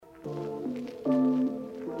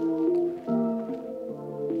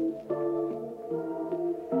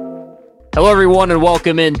Hello, everyone, and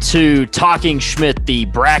welcome into Talking Schmidt, the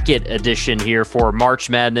bracket edition here for March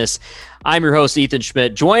Madness. I'm your host, Ethan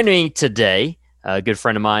Schmidt. Joining me today, a good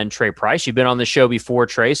friend of mine, Trey Price. You've been on the show before,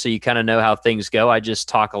 Trey, so you kind of know how things go. I just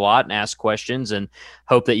talk a lot and ask questions and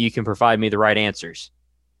hope that you can provide me the right answers.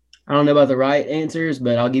 I don't know about the right answers,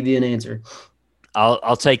 but I'll give you an answer.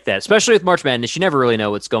 I'll take that, especially with March Madness. You never really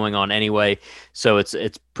know what's going on anyway, so it's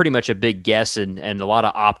pretty much a big guess and a lot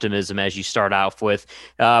of optimism as you start off with.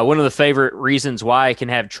 One of the favorite reasons why I can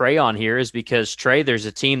have Trey on here is because Trey, there's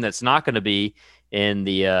a team that's not going to be in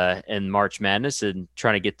the in March Madness and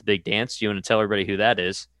trying to get the big dance. Do you want to tell everybody who that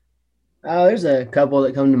is? There's a couple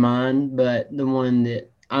that come to mind, but the one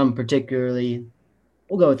that I'm particularly,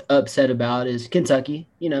 we'll go with upset about is Kentucky.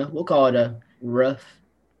 We'll call it a rough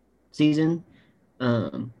season.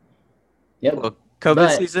 Yep. Well, COVID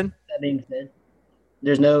but season. That being said,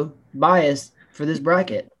 there's no bias for this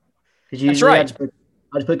bracket because That's usually right.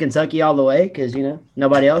 I just put Kentucky all the way because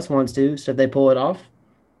nobody else wants to. So if they pull it off,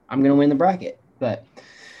 I'm gonna win the bracket. But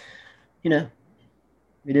it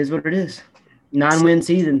is what it is. 9-win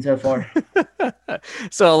season so far.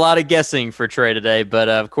 So a lot of guessing for Trey today, but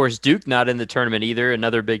of course Duke not in the tournament either.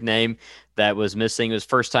 Another big name that was missing. It was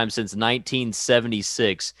first time since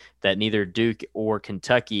 1976 that neither Duke or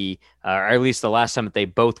Kentucky, or at least the last time that they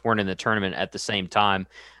both weren't in the tournament at the same time.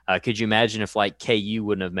 Could you imagine if like KU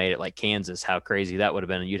wouldn't have made it, like Kansas, how crazy that would have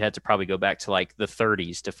been? And you'd have to probably go back to like the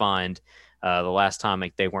 30s to find the last time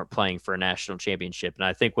like they weren't playing for a national championship. And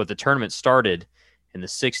I think what the tournament started in the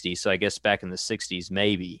 60s, so I guess back in the 60s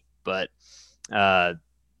maybe, but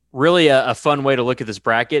really a fun way to look at this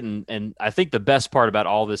bracket. And I think the best part about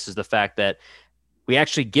all this is the fact that we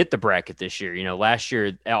actually get the bracket this year. Last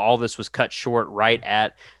year, all this was cut short right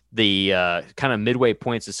at the kind of midway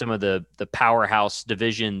points of some of the powerhouse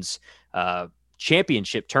divisions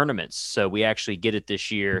championship tournaments. So we actually get it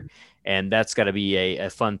this year, and that's got to be a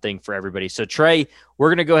fun thing for everybody. So Trey, we're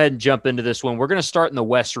going to go ahead and jump into this one. We're going to start in the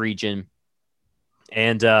West region.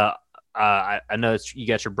 And I know you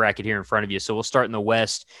got your bracket here in front of you, so we'll start in the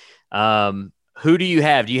West. Who do you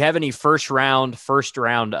have? Do you have any first round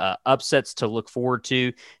upsets to look forward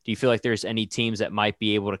to? Do you feel like there's any teams that might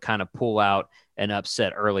be able to kind of pull out an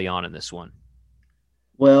upset early on in this one?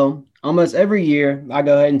 Well, almost every year I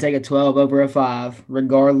go ahead and take a 12 over a 5,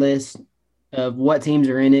 regardless of what teams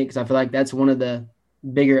are in it, because I feel like that's one of the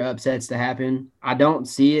bigger upsets to happen. I don't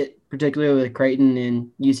see it particularly with Creighton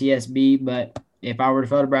and UCSB, but if I were to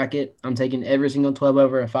fill a bracket, I'm taking every single 12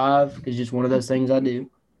 over a 5 because it's just one of those things I do.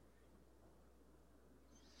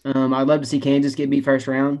 I'd love to see Kansas get beat first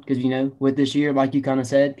round because, with this year, like you kind of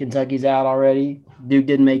said, Kentucky's out already. Duke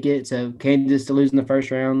didn't make it, so Kansas to lose in the first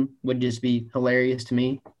round would just be hilarious to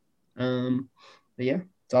me. But yeah,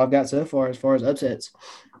 that's all I've got so far as upsets.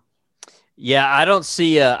 Yeah, I don't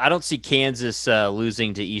see Kansas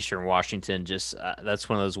losing to Eastern Washington. Just that's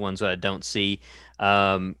one of those ones that I don't see.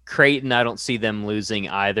 Creighton, I don't see them losing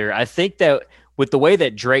either. I think that with the way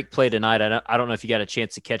that Drake played tonight, I don't know if you got a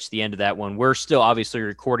chance to catch the end of that one. We're still obviously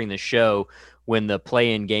recording the show when the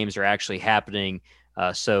play-in games are actually happening.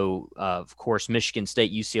 Of course, Michigan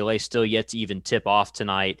State, UCLA still yet to even tip off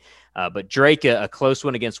tonight. But Drake, a close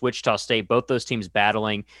one against Wichita State, both those teams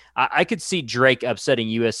battling. I could see Drake upsetting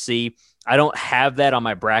USC. I don't have that on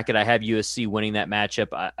my bracket. I have USC winning that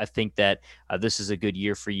matchup. I think that this is a good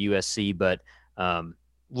year for USC, but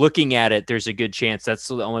looking at it, there's a good chance that's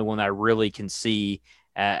the only one I really can see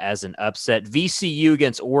as an upset. VCU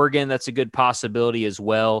against Oregon, that's a good possibility as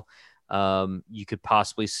well. You could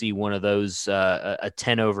possibly see one of those, a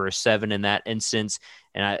 10 over a 7 in that instance.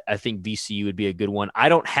 And I think VCU would be a good one. I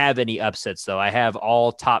don't have any upsets, though. I have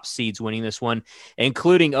all top seeds winning this one,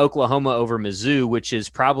 including Oklahoma over Mizzou, which is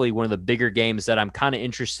probably one of the bigger games that I'm kind of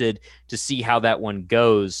interested to see how that one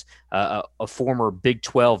goes. A former Big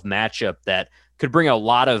 12 matchup that could bring a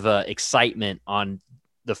lot of excitement on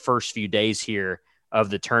the first few days here of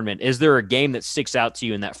the tournament. Is there a game that sticks out to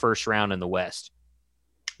you in that first round in the West?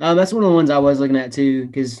 That's one of the ones I was looking at too,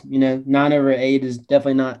 because 9 over 8 is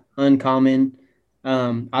definitely not uncommon.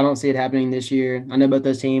 I don't see it happening this year. I know both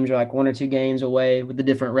those teams are like 1 or 2 games away with a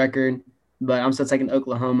different record, but I'm still taking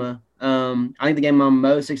Oklahoma. I think the game I'm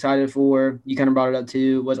most excited for, you kind of brought it up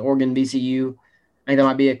too, was Oregon VCU. I think that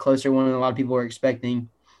might be a closer one than a lot of people are expecting.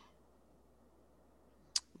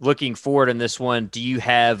 Looking forward in this one, do you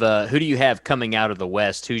have who do you have coming out of the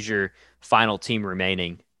West? Who's your final team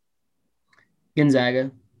remaining? Gonzaga,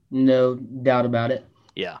 no doubt about it.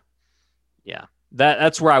 Yeah.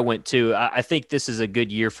 That's where I went to. I think this is a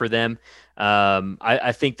good year for them.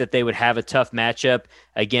 I think that they would have a tough matchup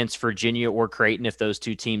against Virginia or Creighton if those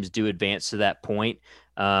two teams do advance to that point.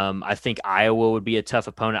 I think Iowa would be a tough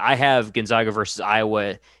opponent. I have Gonzaga versus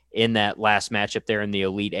Iowa in that last matchup there in the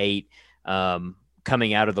Elite Eight.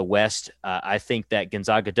 Coming out of the West, I think that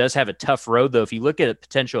Gonzaga does have a tough road, though. If you look at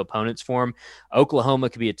potential opponents for them,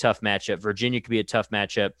 Oklahoma could be a tough matchup. Virginia could be a tough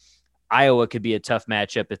matchup. Iowa could be a tough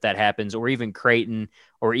matchup if that happens, or even Creighton,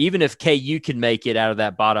 or even if KU can make it out of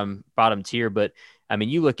that bottom tier. But I mean,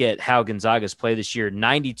 you look at how Gonzaga's played this year: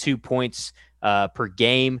 92 points per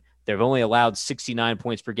game. They've only allowed 69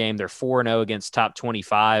 points per game. They're 4-0 against top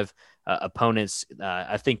 25 opponents.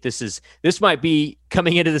 I think this might be,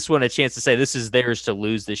 coming into this one, a chance to say this is theirs to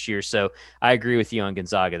lose this year. So I agree with you on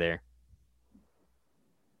Gonzaga there.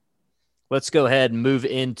 Let's go ahead and move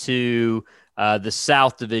into the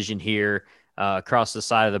South Division here across the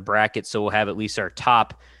side of the bracket. So we'll have at least our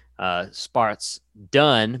top spots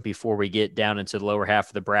done before we get down into the lower half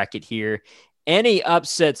of the bracket here. Any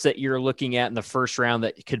upsets that you're looking at in the first round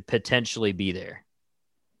that could potentially be there?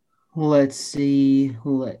 Let's see.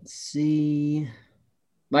 Like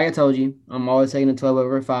I told you, I'm always taking a 12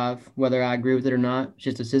 over 5, whether I agree with it or not. It's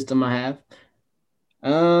just a system I have. I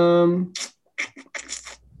don't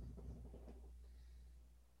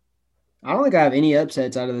think I have any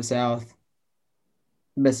upsets out of the South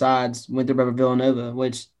besides Winthrop over Villanova,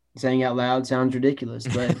 which, saying out loud, sounds ridiculous,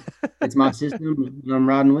 but it's my system and I'm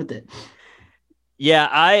riding with it. Yeah,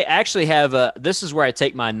 I actually have this is where I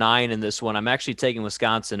take my 9 in this one. I'm actually taking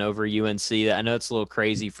Wisconsin over UNC. I know it's a little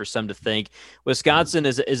crazy for some to think. Wisconsin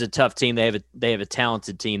is a tough team. They have a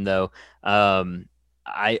talented team though.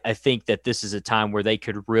 I think that this is a time where they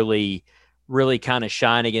could really kind of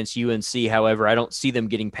shine against UNC. However, I don't see them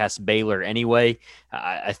getting past Baylor anyway.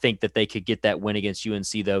 I think that they could get that win against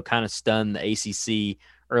UNC though. Kind of stun the ACC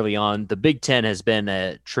early on. The Big Ten has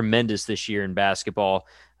been tremendous this year in basketball.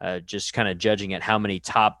 Just kind of judging at how many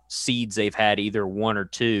top seeds they've had, either 1 or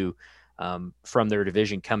 2 from their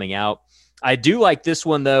division coming out. I do like this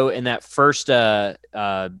one, though, in that first I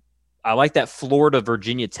like that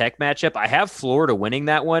Florida-Virginia Tech matchup. I have Florida winning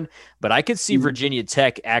that one, but I could see Virginia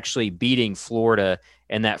Tech actually beating Florida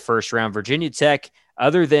in that first round. Virginia Tech,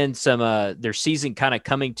 other than some their season kind of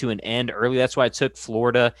coming to an end early, that's why I took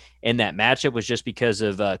Florida in that matchup, was just because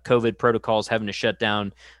of COVID protocols having to shut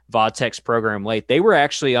down Vautech's program late. They were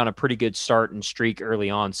actually on a pretty good start and streak early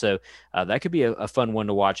on, so that could be a fun one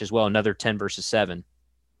to watch as well, another 10 versus 7.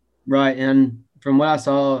 Right, and from what I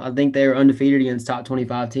saw, I think they were undefeated against top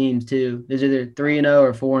 25 teams too. It's either 3-0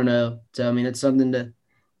 or 4-0. So, I mean, it's something to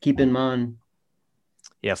keep in mind.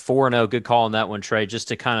 Yeah, 4-0, good call on that one, Trey, just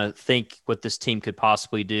to kind of think what this team could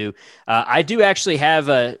possibly do. I do actually have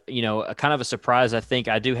a kind of a surprise. I think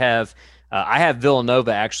I do have I have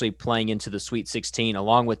Villanova actually playing into the Sweet 16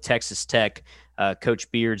 along with Texas Tech, Coach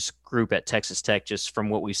Beard's group at Texas Tech, just from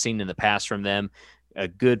what we've seen in the past from them. A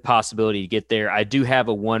good possibility to get there. I do have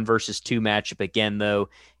a 1 versus 2 matchup again, though,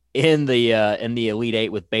 in the Elite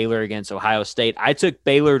Eight with Baylor against Ohio State. I took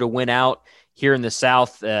Baylor to win out here in the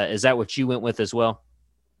South. Is that what you went with as well?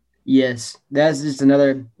 Yes, that's just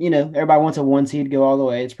another, everybody wants a 1 seed go all the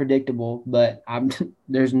way. It's predictable, but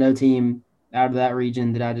there's no team out of that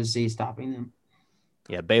region that I just see stopping them.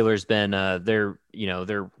 Yeah, Baylor's been they're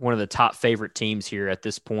one of the top favorite teams here at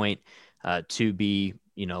this point to be,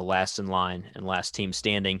 last in line and last team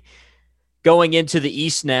standing. Going into the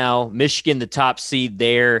East now, Michigan, the top seed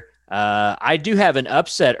there. I do have an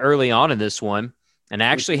upset early on in this one, and I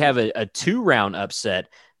actually have a 2-round upset.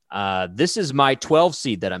 This is my 12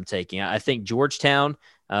 seed that I'm taking. I think Georgetown,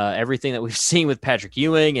 everything that we've seen with Patrick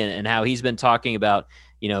Ewing and how he's been talking about,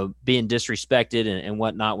 being disrespected and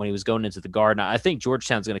whatnot when he was going into the Garden. I think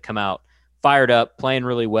Georgetown's going to come out fired up, playing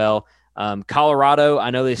really well. Colorado,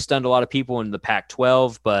 I know they stunned a lot of people in the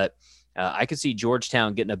Pac-12, but I could see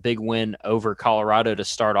Georgetown getting a big win over Colorado to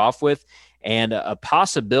start off with, and a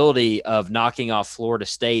possibility of knocking off Florida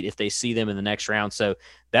State if they see them in the next round. So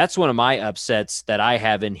that's one of my upsets that I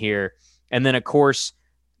have in here. And then, of course,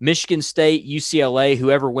 Michigan State, UCLA,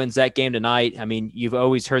 whoever wins that game tonight. I mean, you've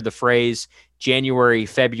always heard the phrase January,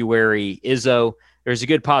 February, Izzo. There's a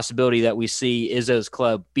good possibility that we see Izzo's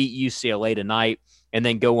club beat UCLA tonight and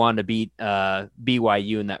then go on to beat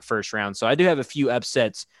BYU in that first round. So I do have a few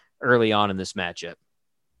upsets early on in this matchup.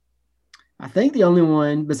 I think the only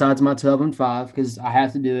one besides my 12 and 5, because I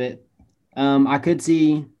have to do it, I could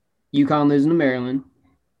see UConn losing to Maryland.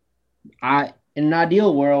 In an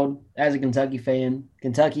ideal world, as a Kentucky fan,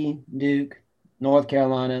 Kentucky, Duke, North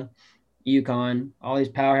Carolina, UConn, all these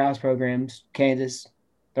powerhouse programs, Kansas,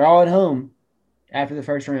 they're all at home after the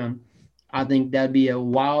first round. I think that'd be a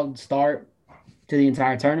wild start to the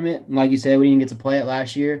entire tournament. And like you said, we didn't get to play it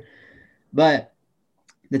last year. But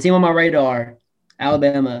the team on my radar,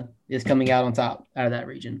 Alabama, is coming out on top out of that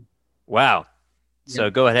region. Wow. So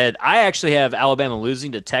Yep. go ahead. I actually have Alabama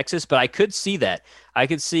losing to Texas, but I could see that. I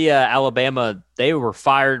could see Alabama. They were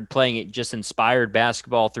fired playing just inspired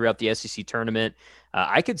basketball throughout the SEC tournament.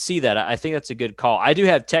 I could see that. I think that's a good call. I do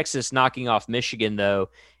have Texas knocking off Michigan though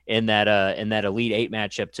in that Elite Eight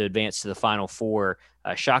matchup to advance to the Final Four.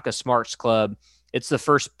 Shaka Smart's club. It's the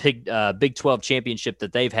first Big 12 championship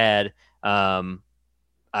that they've had.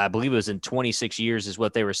 I believe it was in 26 years is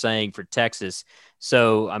what they were saying for Texas.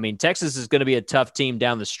 So, I mean, Texas is going to be a tough team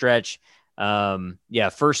down the stretch.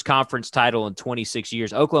 First conference title in 26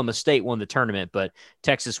 years. Oklahoma State won the tournament, but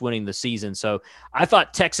Texas winning the season. So I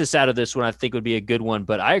thought Texas out of this one I think would be a good one,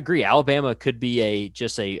 but I agree. Alabama could be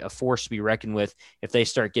a force to be reckoned with if they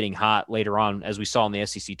start getting hot later on, as we saw in the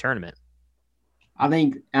SEC tournament. I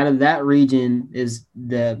think out of that region is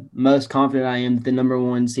the most confident I am that the number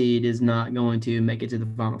one seed is not going to make it to the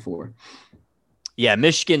Final Four. Yeah,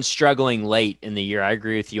 Michigan's struggling late in the year. I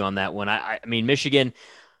agree with you on that one. I mean, Michigan,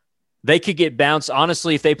 they could get bounced.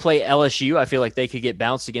 Honestly, if they play LSU, I feel like they could get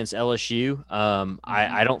bounced against LSU.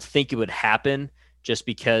 I don't think it would happen just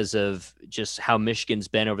because of just how Michigan's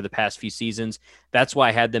been over the past few seasons. That's why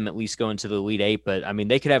I had them at least go into the Elite Eight. But, I mean,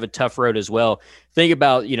 they could have a tough road as well. Think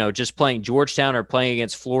about, just playing Georgetown or playing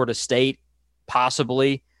against Florida State,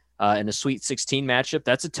 possibly in a Sweet 16 matchup.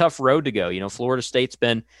 That's a tough road to go. Florida State's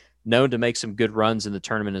been known to make some good runs in the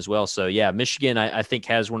tournament as well. So, yeah, Michigan, I think,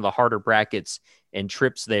 has one of the harder brackets and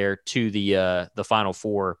trips there to the Final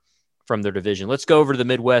Four from their division. Let's go over to the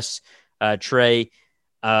Midwest, Trey.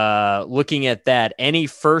 Looking at that, any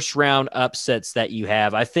first round upsets that you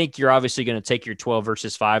have, I think you're obviously going to take your 12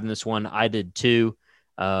 versus 5 in this one. I did too.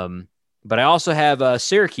 But I also have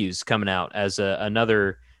Syracuse coming out as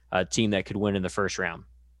another team that could win in the first round.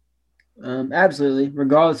 Absolutely.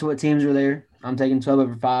 Regardless of what teams are there, I'm taking 12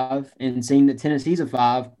 over 5. And seeing that Tennessee's a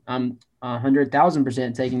 5, I'm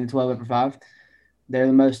 100,000% taking the 12 over 5. They're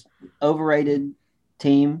the most overrated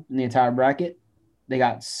team in the entire bracket. They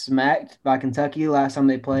got smacked by Kentucky last time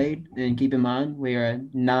they played. And keep in mind, we are a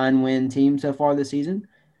 9-win team so far this season.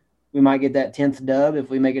 We might get that 10th dub if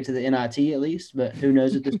we make it to the NIT at least, but who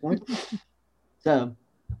knows at this point. So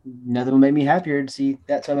nothing will make me happier to see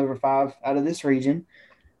that 12 over 5 out of this region.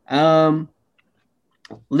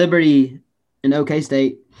 Liberty and OK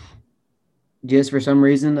State. Just for some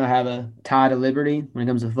reason, I have a tie to Liberty when it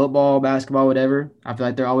comes to football, basketball, whatever. I feel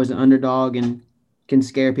like they're always an underdog and can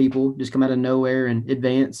scare people, just come out of nowhere and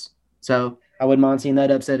advance. So I wouldn't mind seeing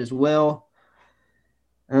that upset as well.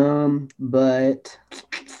 But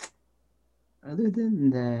other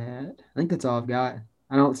than that, I think that's all I've got.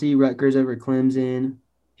 I don't see Rutgers over Clemson.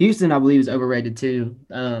 Houston, I believe, is overrated too.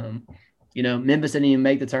 Memphis didn't even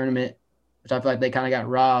make the tournament, which I feel like they kind of got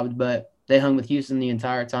robbed, but they hung with Houston the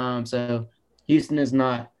entire time. So Houston is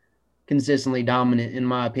not consistently dominant, in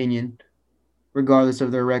my opinion, regardless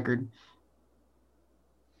of their record.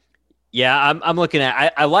 Yeah, I'm looking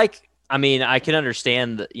at. I can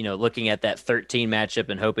understand looking at that 13 matchup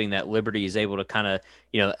and hoping that Liberty is able to kind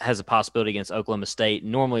of has a possibility against Oklahoma State.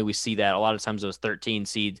 Normally we see that a lot of times those 13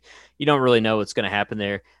 seeds, you don't really know what's going to happen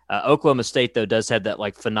there. Oklahoma State though does have that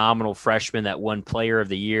like phenomenal freshman that won Player of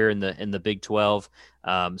the Year in the Big 12.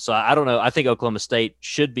 So I don't know. I think Oklahoma State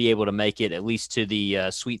should be able to make it at least to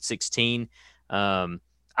the Sweet 16. I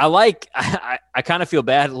kind of feel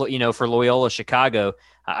bad, for Loyola Chicago.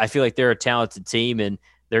 I feel like they're a talented team and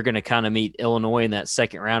they're going to kind of meet Illinois in that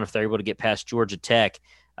second round if they're able to get past Georgia Tech.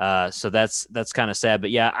 So that's kind of sad.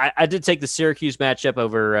 But yeah, I did take the Syracuse matchup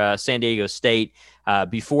over San Diego State.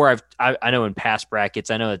 Before I know in past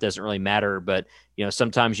brackets, I know it doesn't really matter, but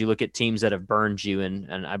sometimes you look at teams that have burned you,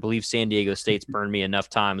 and I believe San Diego State's burned me enough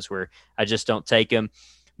times where I just don't take them.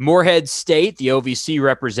 Morehead State, the OVC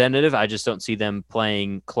representative, I just don't see them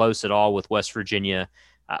playing close at all with West Virginia.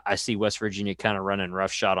 I see West Virginia kind of running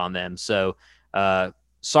roughshod on them. So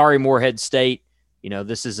sorry, Morehead State.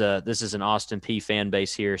 This is an Austin Peay fan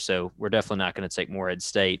base here, so we're definitely not going to take Morehead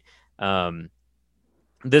State.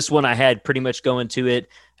 This one I had pretty much going to it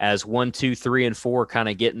as 1, 2, 3, and 4 kind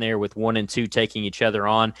of getting there with 1 and 2 taking each other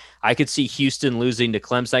on. I could see Houston losing to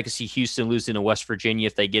Clemson. I could see Houston losing to West Virginia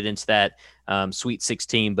if they get into that Sweet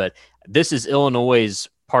 16. But this is Illinois'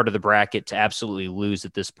 part of the bracket to absolutely lose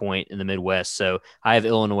at this point in the Midwest. So I have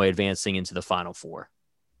Illinois advancing into the Final Four.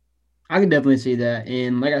 I can definitely see that.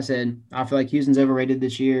 And like I said, I feel like Houston's overrated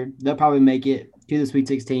this year. They'll probably make it to the Sweet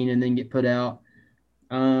 16 and then get put out.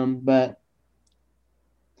 But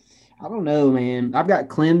I don't know, man. I've got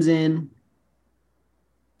Clemson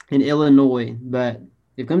and Illinois, but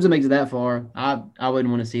if Clemson makes it that far, I wouldn't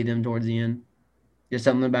want to see them towards the end. Just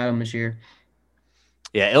something about them this year.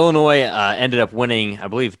 Yeah, Illinois ended up winning. I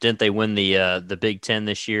believe didn't they win the Big Ten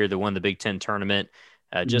this year? They won the Big Ten tournament.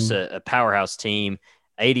 Just Mhm. a powerhouse team.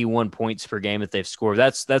 81 points per game that they've scored.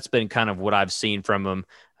 That's been kind of what I've seen from them.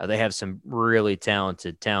 They have some really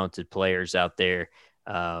talented players out there.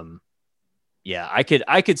 Um, yeah,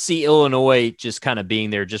 I could see Illinois just kind of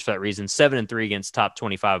being there just for that reason. 7-3 against top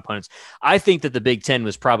 25 opponents. I think that the Big Ten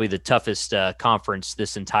was probably the toughest conference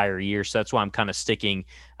this entire year, so that's why I'm kind of sticking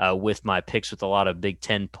with my picks with a lot of Big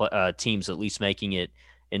Ten teams at least making it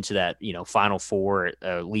into that Final Four,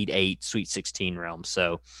 Elite Eight, Sweet 16 realm.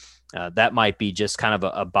 So that might be just kind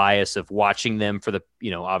of a bias of watching them for the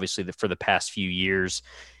obviously for the past few years.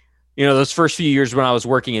 Those first few years when I was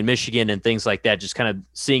working in Michigan and things like that, just kind of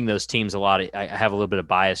seeing those teams a lot, I have a little bit of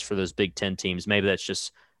bias for those Big Ten teams. Maybe that's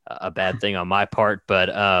just a bad thing on my part, but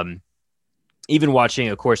even watching,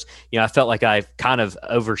 of course, I felt like I've kind of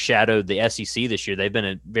overshadowed the SEC this year. They've been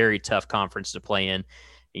a very tough conference to play in,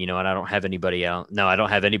 and I don't have anybody else. No, I don't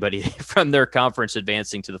have anybody from their conference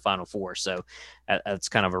advancing to the Final Four. So that's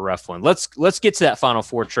kind of a rough one. Let's get to that Final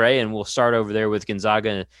Four, Trey, and we'll start over there with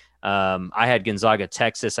Gonzaga. I had Gonzaga,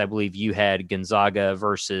 Texas. I believe you had Gonzaga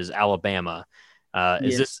versus Alabama.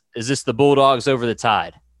 Is Yeah. this the Bulldogs over the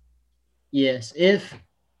Tide? Yes. If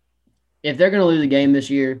they're going to lose a game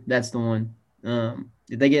this year, that's the one.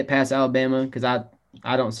 If they get past Alabama, because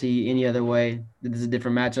I don't see any other way. This is a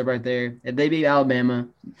different matchup right there. If they beat Alabama,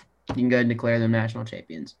 you can go ahead and declare them national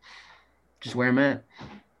champions. Just where I'm at.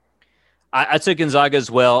 I took Gonzaga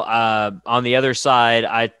as well. On the other side,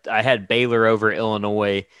 I had Baylor over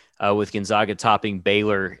Illinois, with Gonzaga topping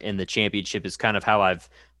Baylor in the championship is kind of how I've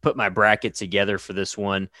put my bracket together for this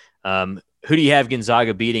one. Who do you have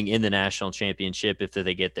Gonzaga beating in the national championship if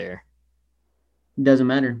they get there? It doesn't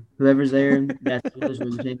matter. Whoever's there, that's who's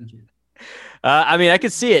wins the championship. I mean, I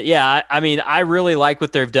could see it. Yeah, I mean, I really like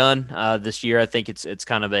what they've done this year. I think it's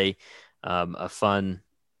kind of a fun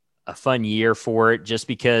year for it, just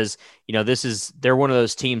because they're one of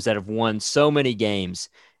those teams that have won so many games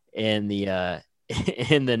in the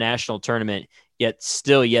in the national tournament, yet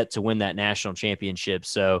still yet to win that national championship.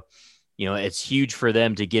 So it's huge for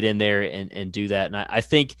them to get in there and do that. And I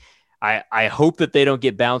think I hope that they don't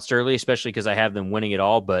get bounced early, especially because I have them winning it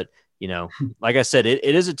all. But like I said, it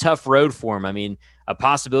is a tough road for them. I mean, a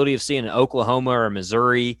possibility of seeing an Oklahoma or a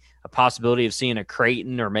Missouri, a possibility of seeing a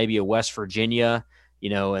Creighton or maybe a West Virginia,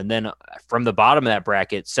 and then from the bottom of that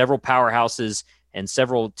bracket, several powerhouses and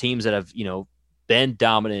several teams that have, been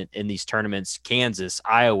dominant in these tournaments: Kansas,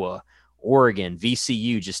 Iowa, Oregon,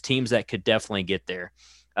 VCU, just teams that could definitely get there.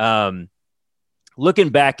 Looking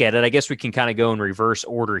back at it, I guess we can kind of go in reverse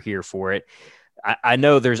order here for it. I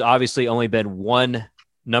know there's obviously only been one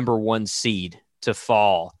number one seed to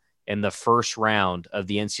fall in the first round of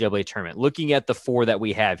the NCAA tournament. Looking at the four that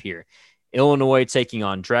we have here: Illinois taking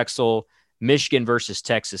on Drexel, Michigan versus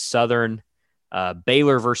Texas Southern,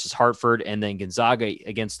 Baylor versus Hartford, and then Gonzaga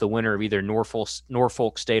against the winner of either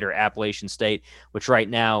Norfolk State or Appalachian State, which right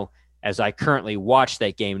now, as I currently watch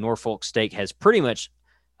that game, Norfolk State has pretty much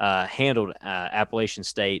handled Appalachian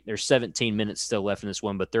State. There's 17 minutes still left in this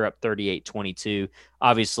one, but they're up 38-22.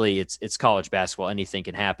 Obviously, it's college basketball. Anything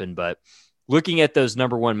can happen, but looking at those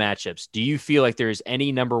number one matchups, do you feel like there's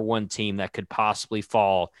any number one team that could possibly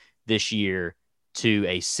fall this year to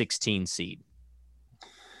a 16 seed?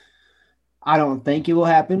 I don't think it will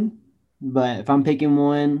happen, but if I'm picking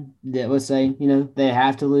one that, let's say, they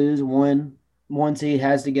have to lose, one seed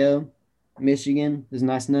has to go. Michigan is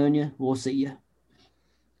nice knowing you. We'll see you.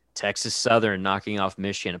 Texas Southern knocking off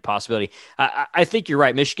Michigan, a possibility. I think you're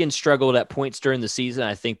right. Michigan struggled at points during the season.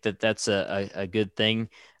 I think that's a good thing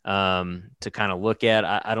to kind of look at.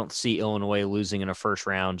 I don't see Illinois losing in a first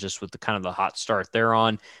round just with the kind of the hot start they're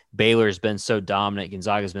on. Baylor's been so dominant.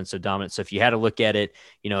 Gonzaga's been so dominant. So if you had to look at it,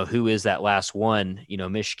 who is that last one?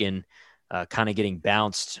 Michigan kind of getting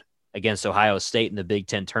bounced against Ohio State in the Big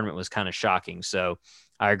Ten tournament was kind of shocking. So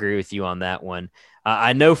I agree with you on that one.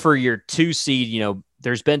 I know for your 2 seed,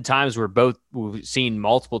 there's been times where we've seen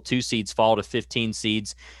multiple 2 seeds fall to 15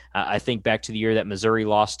 seeds. I think back to the year that Missouri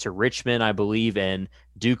lost to Richmond, I believe, and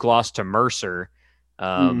Duke lost to Mercer.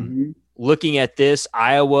 Looking at this,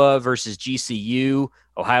 Iowa versus GCU,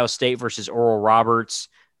 Ohio State versus Oral Roberts,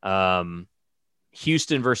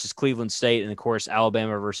 Houston versus Cleveland State, and of course,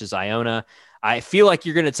 Alabama versus Iona. I feel like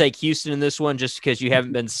you're going to take Houston in this one just because you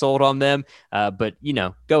haven't been sold on them. But,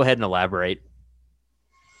 go ahead and elaborate.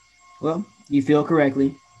 Well, you feel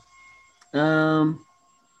correctly. I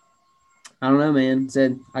don't know, man.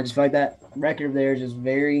 I just feel like that record of theirs is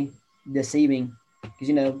very deceiving because,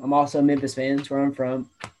 I'm also a Memphis fan. That's where I'm from,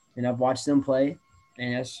 and I've watched them play.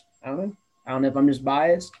 And I don't know. I don't know if I'm just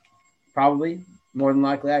biased, probably, more than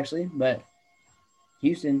likely, actually. But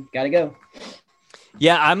Houston, got to go.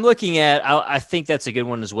 Yeah, I'm looking at. I think that's a good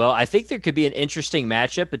one as well. I think there could be an interesting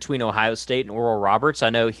matchup between Ohio State and Oral Roberts. I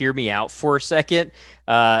know. Hear me out for a second.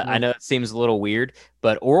 I know it seems a little weird,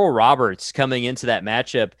 but Oral Roberts coming into that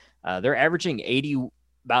matchup, they're averaging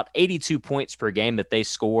about 82 points per game that they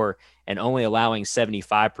score, and only allowing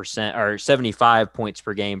 75% or 75 points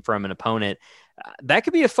per game from an opponent. That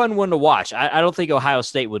could be a fun one to watch. I don't think Ohio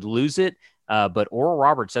State would lose it, but Oral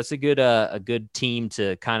Roberts, that's a good team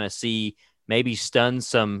to kind of see, maybe stun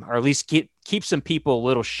some, or at least keep some people a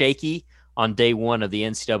little shaky on day one of the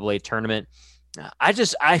NCAA tournament. I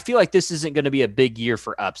feel like this isn't going to be a big year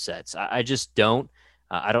for upsets. I just don't.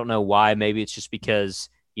 I don't know why. Maybe it's just because,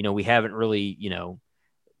 we haven't really,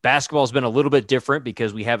 basketball's been a little bit different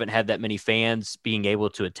because we haven't had that many fans being able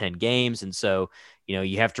to attend games. And so,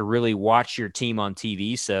 you have to really watch your team on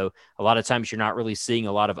TV. So a lot of times you're not really seeing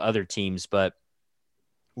a lot of other teams, but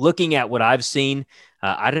looking at what I've seen,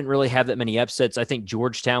 I didn't really have that many upsets. I think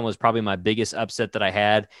Georgetown was probably my biggest upset that I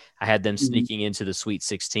had. I had them sneaking into the Sweet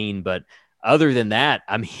 16. But other than that,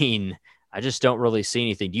 I mean, I just don't really see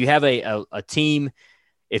anything. Do you have a team,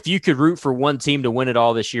 if you could root for one team to win it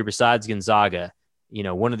all this year besides Gonzaga,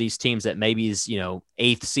 one of these teams that maybe is,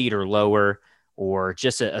 8th seed or lower, or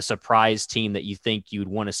just a surprise team that you think you'd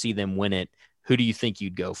want to see them win it, who do you think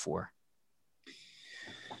you'd go for?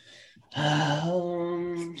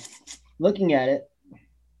 Looking at it,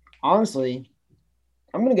 honestly,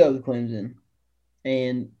 I'm going to go with Clemson.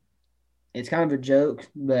 And it's kind of a joke,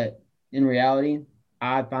 but in reality,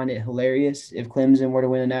 I find it hilarious if Clemson were to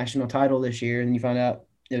win a national title this year and you find out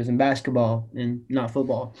it was in basketball and not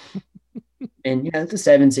football. And, it's a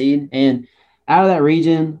 7 seed. And out of that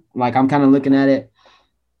region, like I'm kind of looking at it,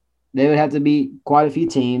 they would have to beat quite a few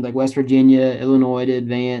teams like West Virginia, Illinois to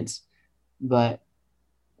advance. But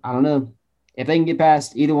I don't know. If they can get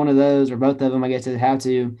past either one of those or both of them, I guess they have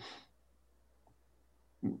to.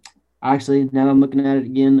 Actually, now that I'm looking at it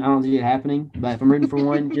again, I don't see it happening. But if I'm rooting for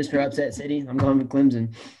one just for upset city, I'm going with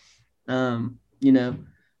Clemson.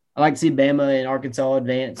 I like to see Bama and Arkansas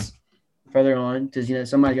advance further on because,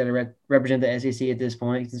 somebody's got to represent the SEC at this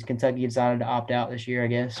point since Kentucky decided to opt out this year, I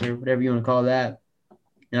guess, or whatever you want to call that.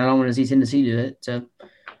 And I don't want to see Tennessee do it. So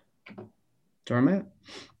that's where I'm at.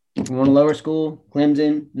 If you want a lower school,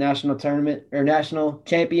 Clemson, national tournament or national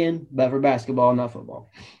champion, but for basketball, not football.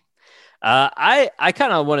 I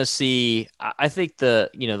kind of want to see. I think the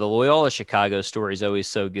Loyola Chicago story is always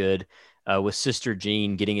so good. With Sister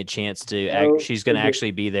Jean getting a chance to she's going to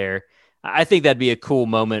actually be there. I think that'd be a cool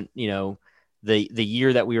moment. The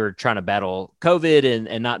year that we were trying to battle COVID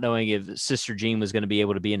and not knowing if Sister Jean was going to be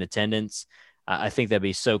able to be in attendance. I think that'd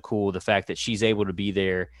be so cool. The fact that she's able to be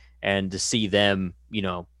there and to see them,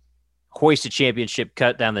 hoist a championship,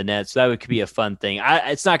 cut down the net. So that could be a fun thing.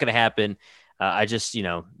 It's not going to happen. I just,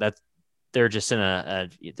 that they're just they're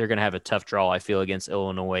going to have a tough draw, I feel, against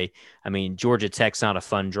Illinois. I mean, Georgia Tech's not a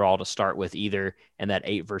fun draw to start with either in that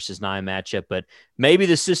 8 versus 9 matchup, but maybe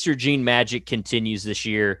the Sister Jean magic continues this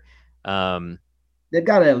year. They've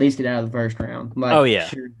got to at least get out of the first round. Oh yeah.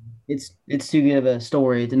 Sure. It's too good of a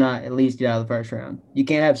story to not at least get out of the first round. You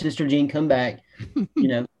can't have Sister Jean come back, have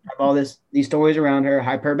all these stories around her,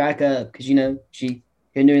 hype her back up because she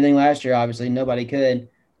couldn't do anything last year. Obviously, nobody could.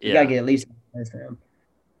 You gotta get at least the first round.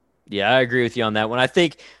 Yeah, I agree with you on that one. I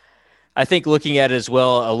think looking at it as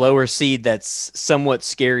well, a lower seed that's somewhat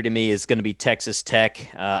scary to me is going to be Texas Tech.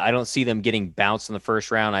 I don't see them getting bounced in the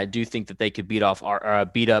first round. I do think that they could beat up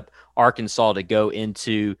Arkansas to go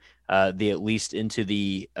into at least into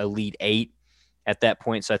the Elite 8 at that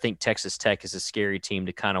point. So I think Texas Tech is a scary team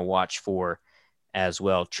to kind of watch for as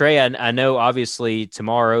well. Trey, I know obviously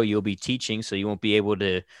tomorrow you'll be teaching, so you won't be able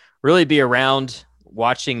to really be around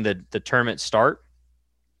watching the tournament start.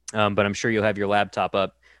 But I'm sure you'll have your laptop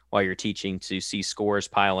up while you're teaching to see scores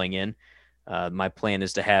piling in. My plan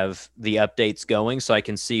is to have the updates going so I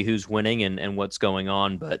can see who's winning and what's going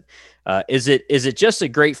on. But is it just a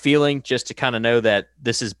great feeling just to kind of know that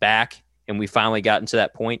this is back and we finally gotten to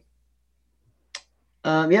that point?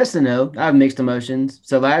 Yes and no. I have mixed emotions.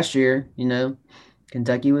 So last year,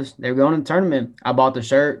 Kentucky they were going to the tournament. I bought the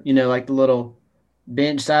shirt, like the little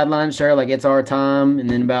bench sideline shirt, like it's our time. And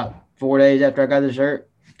then about 4 days after I got the shirt,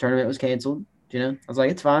 tournament was canceled. I was like,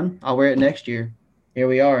 it's fine. I'll wear it next year. Here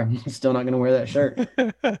we are. Still not going to wear that shirt.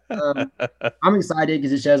 I'm excited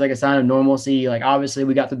because it shows like a sign of normalcy. Like obviously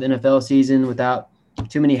we got through the NFL season without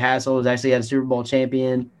too many hassles. Actually had a Super Bowl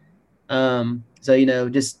champion. So,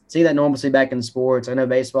 just see that normalcy back in sports. I know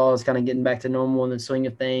baseball is kind of getting back to normal in the swing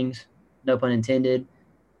of things. No pun intended.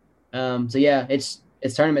 So yeah, it's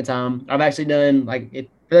tournament time. I've actually done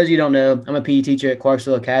for those of you who don't know, I'm a PE teacher at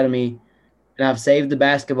Clarksville Academy, and I've saved the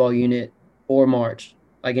basketball unit for March,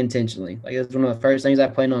 like intentionally. Like that's one of the first things I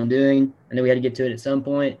planned on doing. I knew we had to get to it at some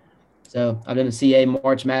point. So I've done a CA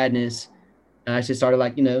March Madness. I actually started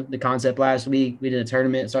like, the concept last week. We did a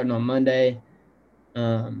tournament starting on Monday.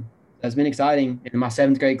 That's been exciting. In my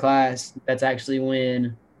 7th grade class, that's actually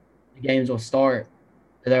when the games will start.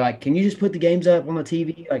 So they're like, "Can you just put the games up on the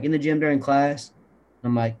TV, like in the gym during class?"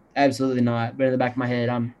 I'm like, "Absolutely not." But in the back of my head,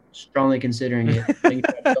 I'm strongly considering it, making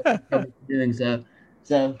sure I'm doing so.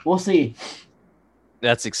 So we'll see.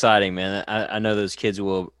 That's exciting, man. I know those kids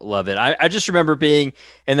will love it. I just remember being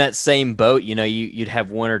in that same boat. You'd have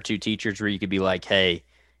one or two teachers where you could be like, "Hey,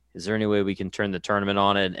 is there any way we can turn the tournament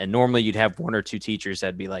on?" And normally you'd have one or two teachers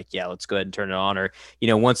that'd be like, "Yeah, let's go ahead and turn it on." Or,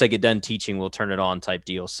 once I get done teaching, we'll turn it on type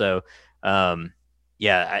deal. So,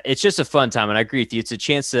 yeah, it's just a fun time. And I agree with you. It's a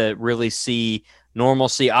chance to really see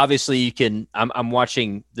normalcy. Obviously, I'm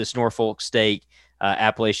watching this Norfolk State,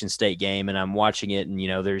 Appalachian State game, and I'm watching it, and,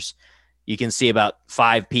 you can see about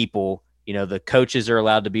 5 people. The coaches are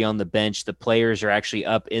allowed to be on the bench. The players are actually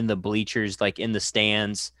up in the bleachers, like in the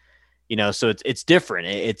stands. So it's different.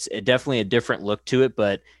 It's definitely a different look to it.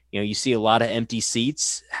 But you see a lot of empty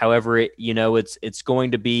seats. However, it's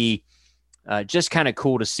going to be just kind of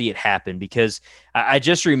cool to see it happen, because I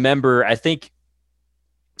just remember, I think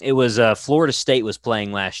it was Florida State was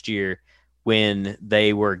playing last year when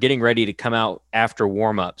they were getting ready to come out after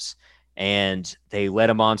warmups, and they led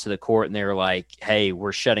them onto the court, and they were like, "Hey,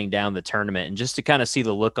 we're shutting down the tournament." And just to kind of see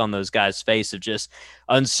the look on those guys' face of just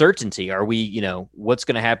uncertainty. Are we, what's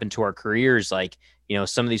going to happen to our careers? Like,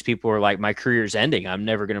 some of these people are like, "My career's ending. I'm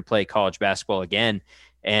never going to play college basketball again."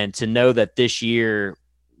 And to know that this year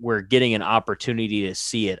we're getting an opportunity to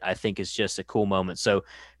see it, I think is just a cool moment. So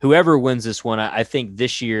whoever wins this one, I think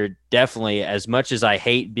this year, definitely, as much as I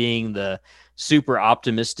hate being the super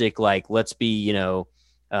optimistic, like, let's be,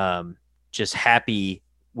 just happy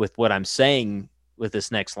with what I'm saying with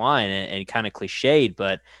this next line, and kind of cliched,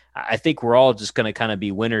 but I think we're all just going to kind of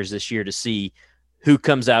be winners this year to see who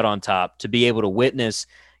comes out on top, to be able to witness,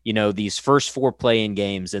 these first 4 play-in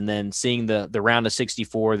games, and then seeing the round of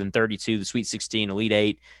 64, then 32, the Sweet 16, Elite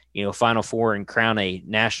 8, Final Four, and crown a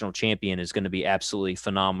national champion is going to be absolutely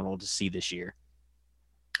phenomenal to see this year.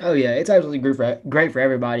 Oh yeah, it's absolutely great for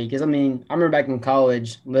everybody. Because I mean, I remember back in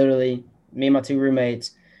college, literally, me and my 2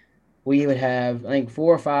 roommates, we would have, I think,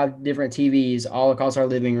 4 or 5 different TVs all across our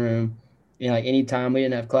living room. Like anytime we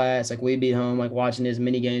didn't have class, like we'd be home, like watching as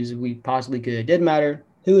many games as we possibly could. Didn't matter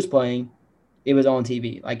who was playing, it was on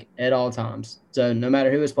TV, like at all times. So no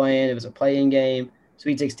matter who was playing, it was a play-in game,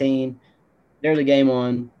 Sweet 16, there's a game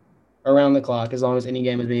on around the clock as long as any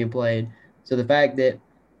game is being played. So the fact that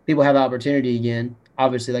people have the opportunity again,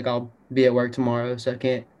 obviously, like I'll be at work tomorrow, so I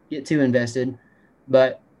can't get too invested.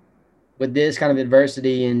 But with this kind of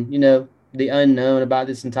adversity and, the unknown about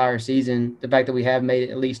this entire season, the fact that we have made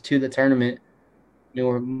it at least to the tournament,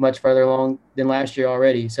 we're much further along than last year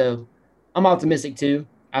already. So I'm optimistic too.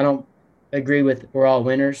 I don't agree with we're all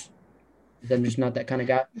winners. I'm just not that kind of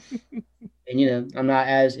guy. And, I'm not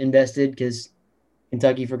as invested because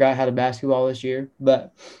Kentucky forgot how to basketball this year.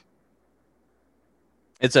 But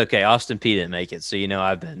It's okay. Austin P didn't make it, so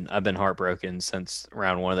I've been heartbroken since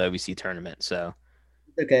round 1 of the OVC tournament. So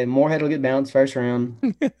okay, Moorhead will get bounced first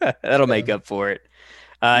round. that'll make So, up for it.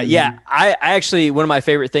 Yeah, mhm. I actually, one of my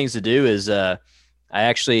favorite things to do is I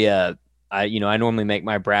actually I normally make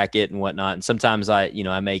my bracket and whatnot, and sometimes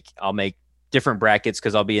I'll make different brackets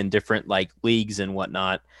because I'll be in different like leagues and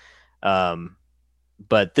whatnot. Um,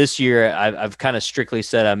 but this year I've kind of strictly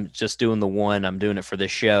said I'm just doing the one. I'm doing it for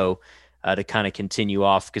this show, to kind of continue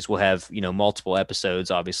off, because we'll have multiple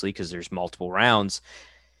episodes, obviously, because there's multiple rounds.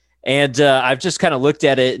 And I've just kind of looked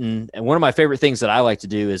at it, and one of my favorite things that I like to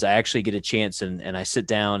do is I actually get a chance, and I sit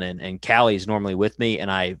down, and Callie's normally with me,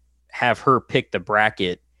 and I have her pick the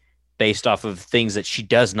bracket based off of things that she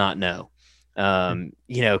does not know.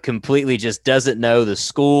 Completely just doesn't know the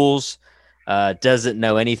schools, doesn't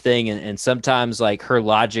know anything. And sometimes like her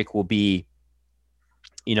logic will be,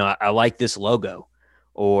 I like this logo,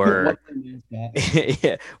 or What team is that?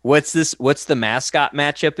 yeah, what's the mascot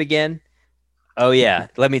matchup again? Oh yeah,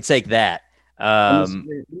 let me take that. Um,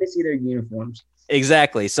 Let me see their uniforms.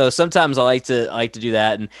 exactly. So sometimes I like to do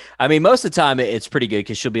that, and I mean most of the time it's pretty good,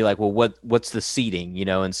 because she'll be like, "Well, what's the seating?"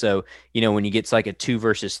 And so when you get to like a 2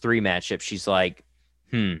 versus 3 matchup, she's like,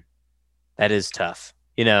 "Hmm, that is tough."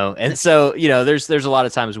 And so there's a lot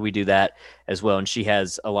of times we do that as well, and she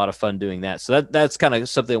has a lot of fun doing that. So that's kind of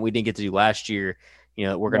something that we didn't get to do last year.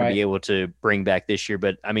 We're going to be Right. able to bring back this year.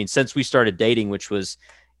 But I mean, since we started dating, which was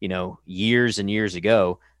years and years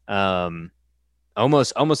ago, um,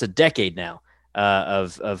 almost a decade now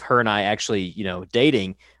of her and I actually,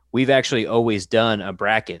 dating. We've actually always done a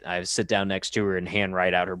bracket. I sit down next to her and hand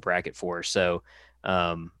write out her bracket for her. So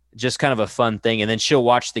just kind of a fun thing. And then she'll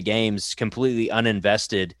watch the games completely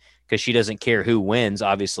uninvested because she doesn't care who wins,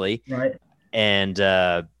 obviously. Right. And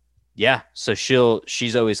so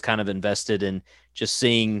she's always kind of invested in just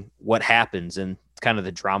seeing what happens and kind of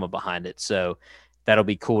the drama behind it. So that'll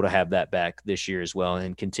be cool to have that back this year as well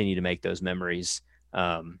and continue to make those memories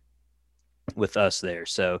with us there.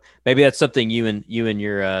 So maybe that's something you and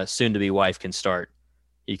your soon to be wife can start.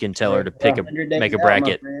 You can tell her to make a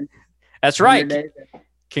bracket. That's right.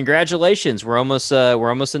 Congratulations. We're almost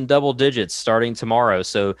in double digits starting tomorrow.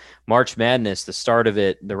 So March Madness, the start of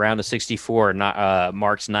it, the round of 64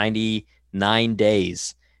 marks 99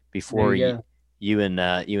 days before you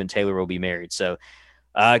and Taylor will be married. So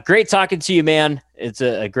great talking to you, man. It's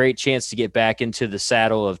a great chance to get back into the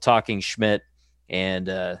saddle of talking Schmidt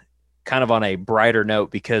and kind of on a brighter note,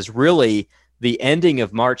 because really the ending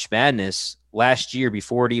of March Madness last year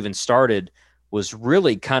before it even started was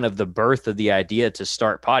really kind of the birth of the idea to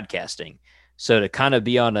start podcasting. So to kind of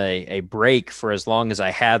be on a break for as long as I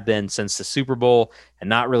have been since the Super Bowl and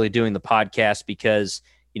not really doing the podcast because,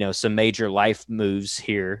 some major life moves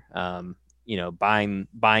here, buying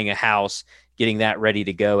a house, getting that ready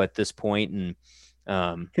to go at this point. And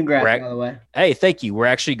congrats, by the way. Hey, thank you. We're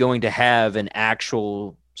actually going to have an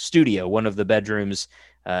actual studio. One of the bedrooms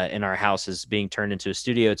in our house is being turned into a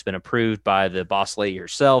studio. It's been approved by the boss lady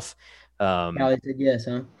herself. Callie said yes,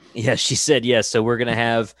 huh? Yeah, she said yes. So we're going to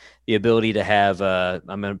have the ability to have,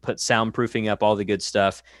 I'm going to put soundproofing up, all the good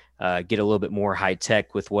stuff, get a little bit more high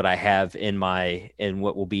tech with what I have in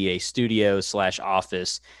what will be a studio /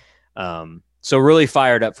 office. So really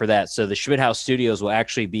fired up for that. So the Schmidt House Studios will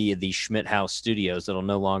actually be the Schmidt House Studios. It'll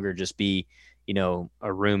no longer just be,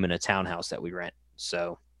 a room in a townhouse that we rent.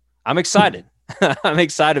 So I'm excited. I'm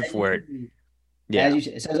excited for it. Yeah. As you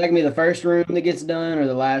said, so it's like gonna be the first room that gets done or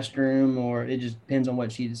the last room, or it just depends on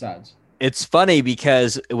what she decides. It's funny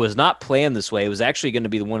because it was not planned this way. It was actually going to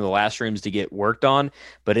be one of the last rooms to get worked on,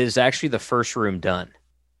 but it is actually the first room done.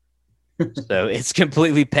 So it's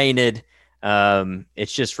completely painted.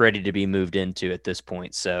 It's just ready to be moved into at this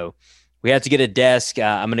point. So we have to get a desk.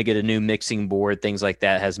 I'm going to get a new mixing board, things like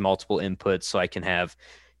that, has multiple inputs so I can have,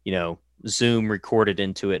 Zoom recorded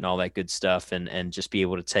into it and all that good stuff and just be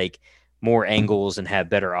able to take more angles and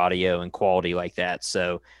have better audio and quality like that.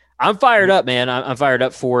 So I'm fired up, man. I'm fired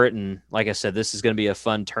up for it. And like I said, this is going to be a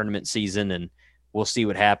fun tournament season and we'll see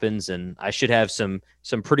what happens. And I should have some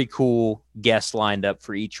pretty cool guests lined up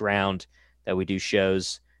for each round that we do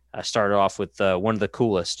shows. I started off with one of the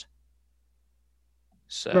coolest.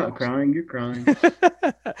 So I'm not crying, you're crying.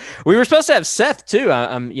 We were supposed to have Seth too.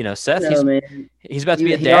 Seth, he's about to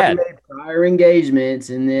be a dad. He made prior engagements,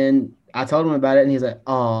 and then I told him about it, and he's like,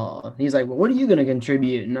 "Oh," he's like, "Well, what are you going to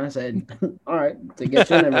contribute?" And I said, "All right, to get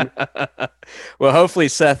you in." Well, hopefully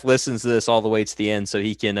Seth listens to this all the way to the end, so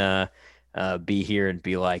he can be here and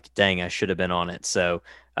be like, "Dang, I should have been on it." So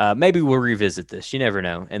maybe we'll revisit this. You never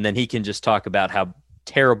know, and then he can just talk about how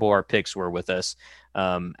terrible our picks were with us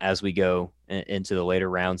as we go into the later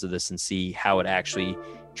rounds of this and see how it actually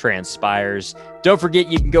transpires. Don't forget,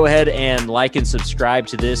 you can go ahead and like and subscribe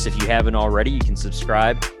to this. If you haven't already, you can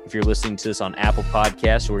subscribe if you're listening to this on Apple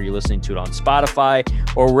Podcasts or you're listening to it on Spotify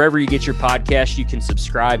or wherever you get your podcast. You can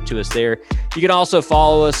subscribe to us there. You can also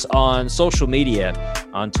follow us on social media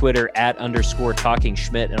on Twitter @_Talking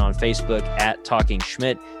Schmidt and on Facebook @Talking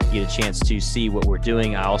Schmidt. You get a chance to see what we're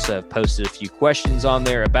doing. I also have posted a few questions on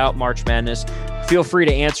there about March Madness. Feel free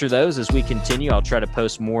to answer those as we continue. I'll try to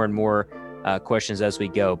post more and more questions as we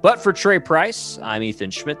go. But for Trey Price, I'm Ethan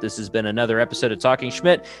Schmidt. This has been another episode of Talking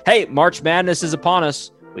Schmidt. Hey, March Madness is upon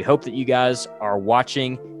us. We hope that you guys are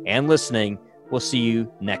watching and listening. We'll see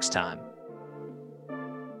you next time.